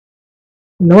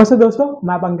नमस्ते दोस्तों,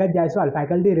 मैं Pankaj Jaiswal,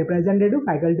 faculty representative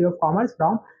faculty of commerce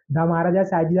from the Maharaja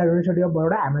Sahibzada university of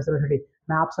Baroda MS university.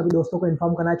 मैं आप सभी दोस्तों को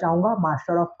इन्फॉर्म करना चाहूंगा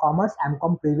master of commerce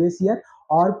MCom previous year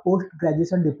और post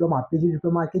graduation diploma PG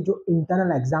diploma की जो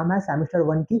इंटरनल एग्जाम है सेमेस्टर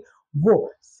 1 की,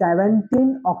 वो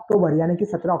 17 अक्टूबर यानी कि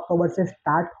 17 अक्टूबर से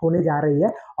स्टार्ट होने जा रही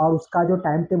है और उसका जो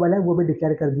टाइम टेबल है वो भी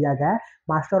डिक्लेयर कर दिया गया है।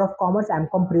 Master of commerce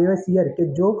MCom previous year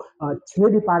के जो 6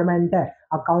 डिपार्टमेंट है,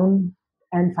 account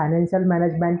and financial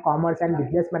management, commerce and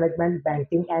business management,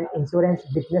 banking and insurance,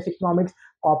 business economics,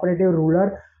 cooperative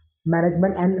rural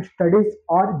management and studies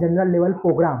और जनरल लेवल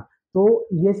प्रोग्राम। तो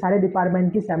ये सारे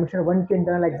डिपार्टमेंट की सेमेस्टर 1 की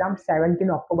इंटरनल एग्जाम 17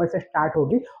 अक्टूबर से स्टार्ट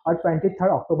होगी और 23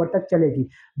 अक्टूबर तक चलेगी।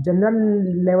 जनरल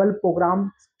लेवल प्रोग्राम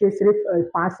के सिर्फ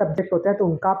 5 सब्जेक्ट होते हैं, तो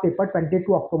उनका पेपर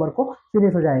 22 अक्टूबर को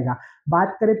फिनिश हो जाएगा।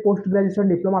 बात करें post graduation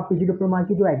diploma PG diploma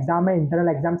की जो एग्जाम है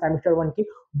इंटरनल एग्जाम सेमेस्टर 1 की,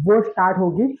 वो स्टार्ट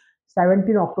होगी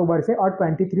 17 अक्टूबर से और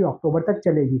 23 अक्टूबर तक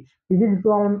चलेगी। पीजी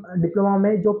डिप्लोमा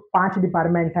में जो 5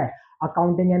 डिपार्टमेंट है,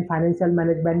 accounting and financial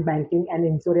management, banking and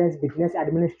insurance, business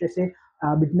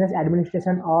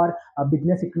administration और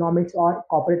बिजनेस इकोनॉमिक्स और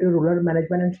cooperative rural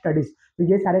management and studies, तो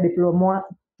ये सारे डिप्लोमा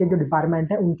के जो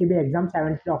डिपार्टमेंट है उनकी भी एग्जाम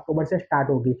 17 अक्टूबर से स्टार्ट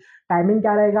होगी। टाइमिंग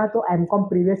क्या रहेगा? तो एमकॉम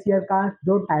प्रीवियस ईयर का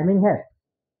जो टाइमिंग है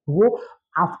वो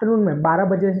आफ्टरनून में 12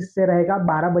 बजे से रहेगा,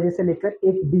 12 बजे से लेकर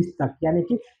 1:20 तक, यानी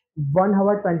कि 1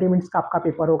 आवर 20 मिनट्स का आपका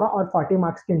पेपर होगा और 40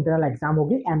 मार्क्स की इंटरनल एग्जाम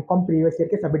होगी एमकॉम प्रीवियस ईयर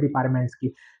के सभी डिपार्टमेंट्स की।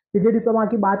 पीजी डिप्लोमा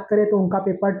की बात करें तो उनका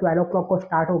पेपर 12 ओ क्लॉक को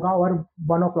स्टार्ट होगा और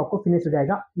 1 ओ क्लॉक को फिनिश हो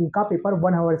जाएगा। उनका पेपर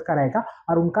 1 आवर्स का रहेगा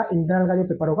और उनका इंटरनल का जो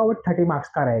पेपर होगा वो 30 मार्क्स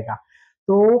का रहेगा।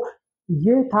 तो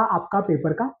ये था आपका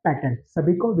पेपर का पैटर्न।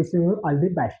 सभी को wishing you all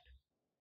the best.